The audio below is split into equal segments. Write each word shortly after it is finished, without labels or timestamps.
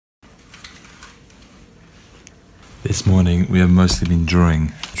This morning we have mostly been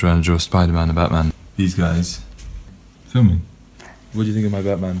trying to draw Spider-Man and Batman. These guys filming. What do you think of my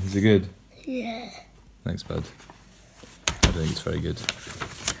Batman? Is it good? Yeah. Thanks, bud. I don't think it's very good.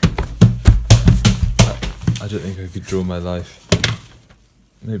 I don't think I could draw my life.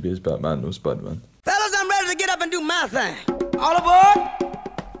 Maybe as Batman or Spider-Man. Fellas, I'm ready to get up and do my thing. All aboard!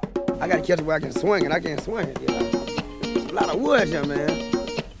 I gotta catch it where I can swing it. I can't swing it, you know. There's a lot of wood here, man.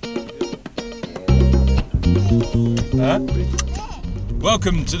 Huh?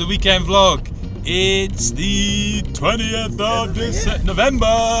 Welcome to the weekend vlog. It's the 20th of November.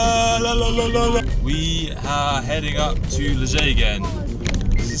 La, la, la, la, la. We are heading up to Leger again.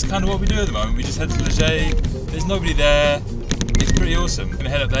 This is kind of what we do at the moment. We just head to Leger. There's nobody there. It's pretty awesome. We're gonna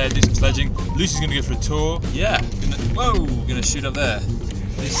head up there, do some sledging. Lucy's gonna go for a tour. Yeah. We're gonna shoot up there.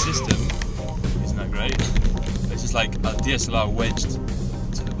 This system isn't that great. It's just like a DSLR wedged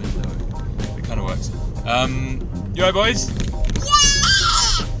to the window. It kind of works. You alright, boys?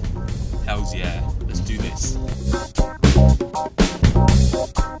 Yeah! Hells yeah. Let's do this.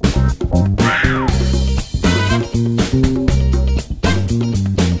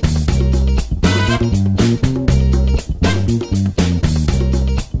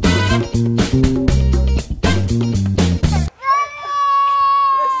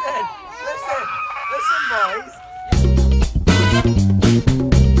 Listen, boys.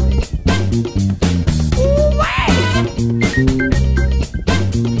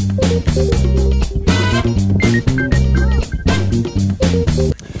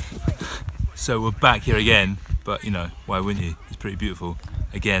 So we're back here again, but you know, why wouldn't you? It's pretty beautiful.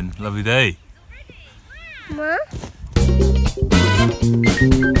 Again, lovely day. Ma?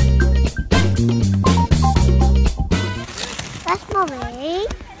 That's Mommy.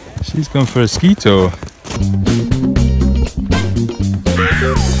 She's gone for a ski tour.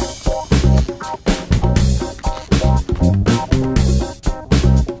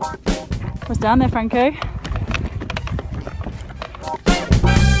 What's down there, Franco?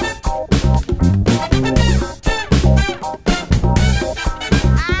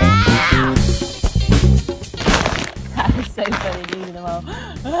 That is so funny, losing them all.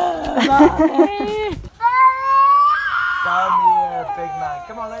 Down here, big man.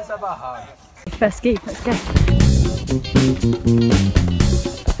 Come on, let's have a hug. First ski, let's go.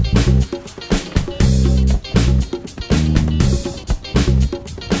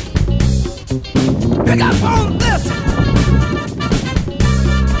 Pick up on this!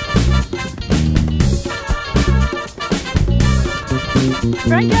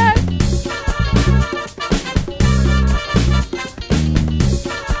 Franco!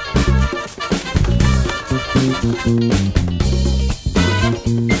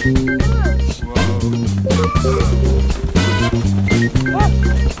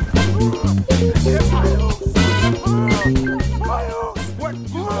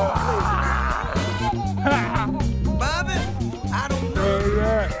 Bobby, I don't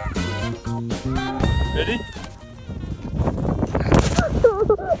know. Ready?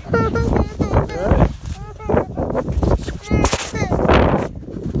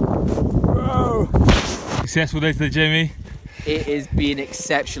 Successful day today, Jamie? It has been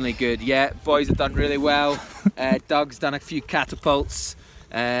exceptionally good, yeah. Boys have done really well. Doug's done a few catapults,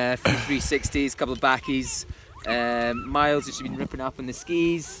 a few 360s, a couple of backies. Miles has been ripping up on the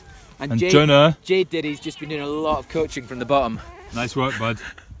skis. And Jonah. Jade Diddy's just been doing a lot of coaching from the bottom. Nice work, bud.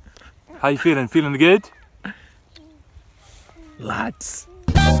 How you feeling? Feeling good? Lads.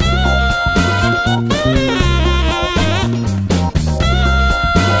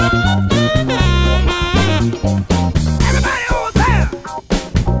 Everybody over there!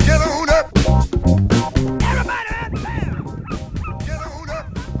 Get on up! Everybody out there! Get on up!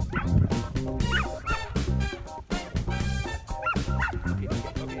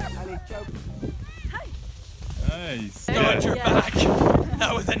 Nice. God, you're back.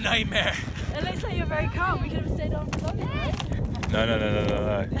 That was a nightmare. It looks like you're very calm. We could have stayed on for longer, right? No.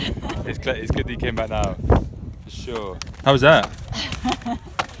 It's good that you came back now. For sure. How was that?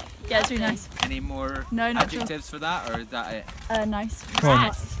 Yeah, it's really nice. Any more No, not adjectives for that, or is that it? Nice. Come on.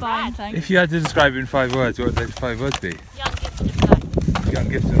 It's fine, thanks. If you had to describe it in 5 words, what would those 5 words be? Young, gifted and black. Young,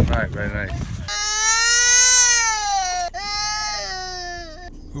 gifted and black. Very nice.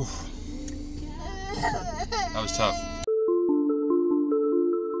 Oof. That was tough.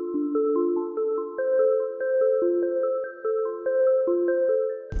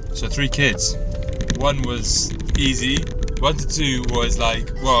 So 3 kids. 1 was easy. 1 to 2 was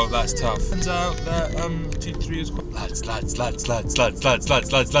like, well, that's tough. Turns out that 2 to 3 was quite lads.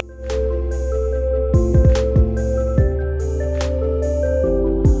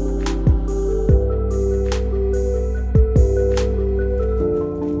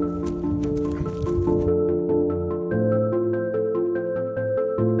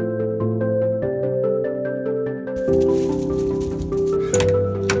 See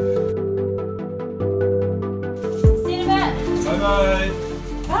you in a bit. Bye bye.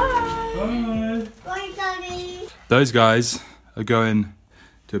 Bye. Bye. Bye, Daddy. Those guys are going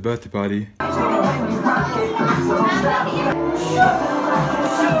to a birthday party.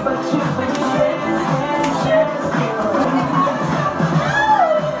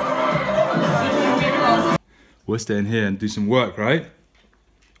 We're staying here and do some work, right?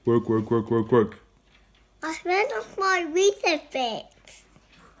 Work, work, work, work, work. I finished my Weetabix.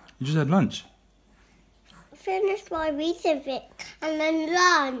 You just had lunch. I finished my Weetabix and then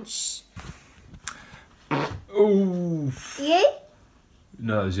lunch. Oh. You?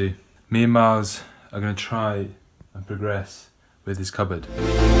 No, that was you. Me and Miles are going to try and progress with this cupboard.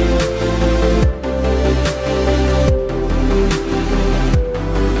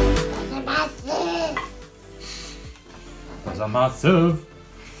 That's a massive.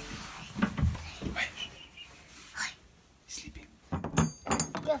 Wait. He's sleeping.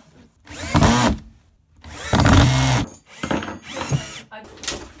 What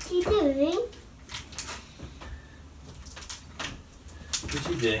are you doing? What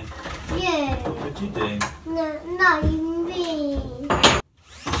you doing? Yeah. What you doing? No, not me. What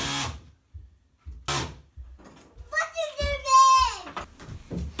are you doing?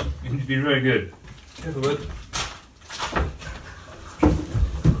 You need to be very good. Careful, bud.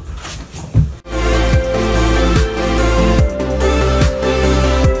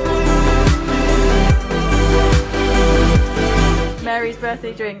 Mary's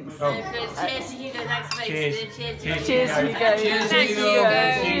birthday drinks. Oh. Cheers to Hugo, thanks for making Cheers. it. Cheers to Cheers, Hugo. Hugo. Cheers, Thank Hugo. you,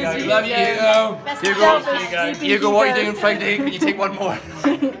 Hugo. Love you, Hugo. Best Hugo, of luck. Hugo. Hugo, what are you doing Friday? Can you take one more?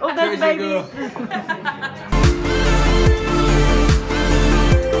 Oh, that's Cheers, baby. Hugo.